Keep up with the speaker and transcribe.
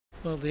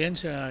Well, the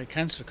NCRI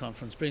Cancer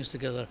Conference brings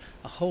together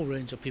a whole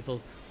range of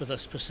people with a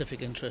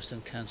specific interest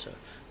in cancer,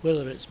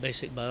 whether it's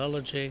basic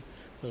biology,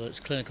 whether it's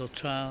clinical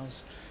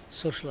trials,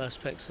 social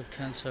aspects of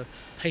cancer,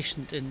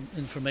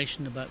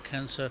 information about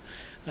cancer,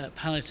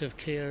 palliative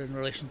care in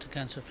relation to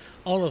cancer,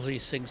 all of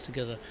these things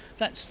together.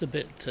 That's the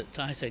bit that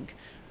I think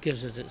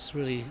gives it its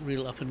really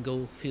real up and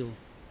go feel.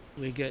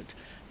 We get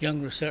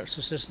young research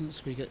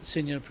assistants, we get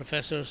senior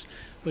professors,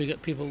 we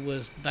get people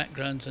with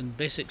backgrounds in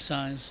basic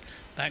science,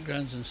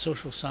 backgrounds in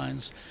social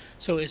science.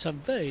 So it's a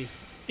very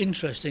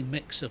interesting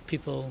mix of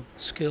people,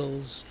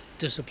 skills,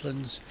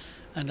 disciplines,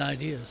 and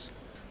ideas.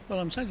 Well,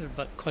 I'm excited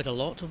about quite a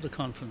lot of the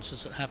conference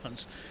as it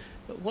happens.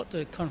 But what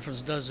the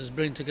conference does is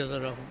bring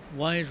together a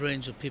wide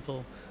range of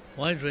people,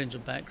 wide range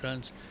of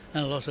backgrounds,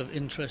 and a lot of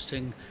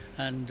interesting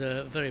and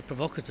very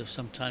provocative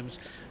sometimes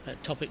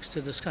topics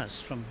to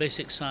discuss, from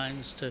basic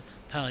science to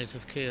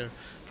palliative care,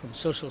 from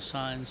social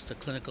science to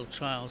clinical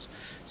trials.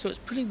 So it's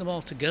putting them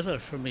all together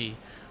for me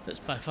that's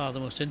by far the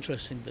most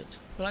interesting bit.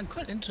 Well, I'm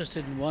quite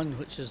interested in one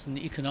which is in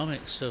the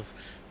economics of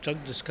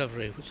drug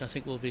discovery, which I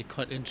think will be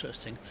quite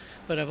interesting.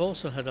 But I've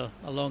also had a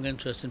long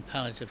interest in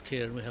palliative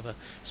care, and we have a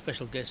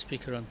special guest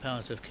speaker on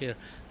palliative care.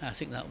 I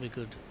think that'll be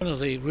good. One of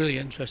the really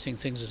interesting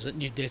things is that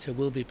new data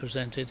will be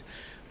presented,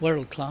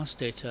 world-class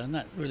data, and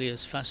that really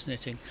is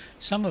fascinating.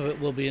 Some of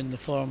it will be in the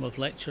form of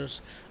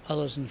lectures,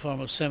 others in the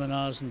form of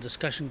seminars and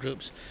discussion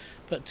groups.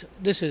 But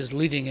this is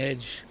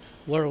leading-edge,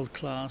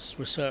 world-class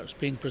research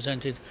being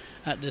presented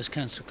at this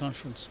cancer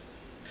conference.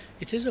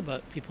 It is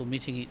about people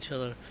meeting each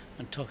other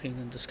and talking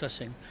and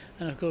discussing.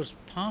 And of course,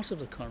 part of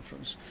the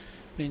conference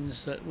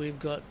means that we've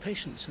got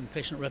patients and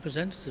patient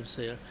representatives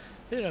there.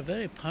 They're a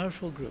very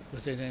powerful group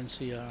within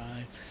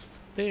NCRI.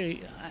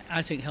 They,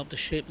 I think, help to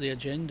shape the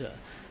agenda,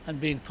 and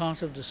being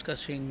part of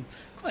discussing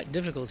quite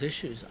difficult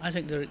issues, I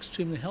think they're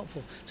extremely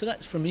helpful. So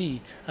that's, for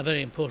me, a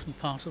very important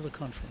part of the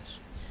conference.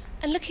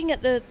 And looking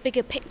at the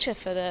bigger picture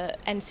for the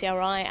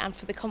NCRI and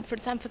for the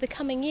conference and for the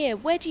coming year,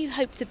 where do you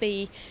hope to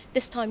be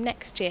this time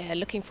next year,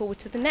 looking forward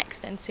to the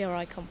next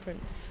NCRI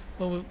conference?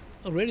 Well, we've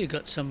already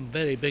got some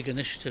very big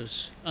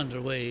initiatives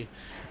underway,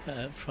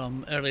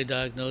 from early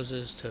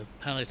diagnosis to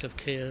palliative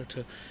care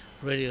to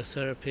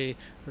radiotherapy,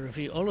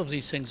 review. All of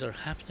these things are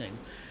happening.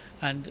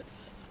 And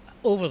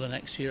over the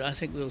next year, I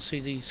think we'll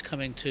see these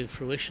coming to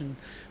fruition.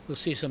 We'll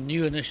see some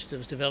new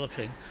initiatives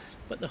developing.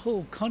 But the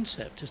whole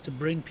concept is to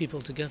bring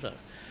people together,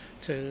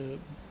 to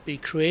be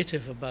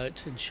creative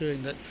about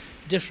ensuring that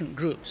different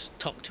groups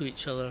talk to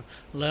each other,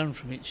 learn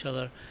from each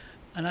other.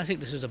 And I think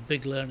this is a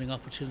big learning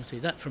opportunity.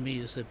 That, for me,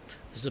 is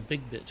the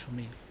big bit for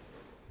me.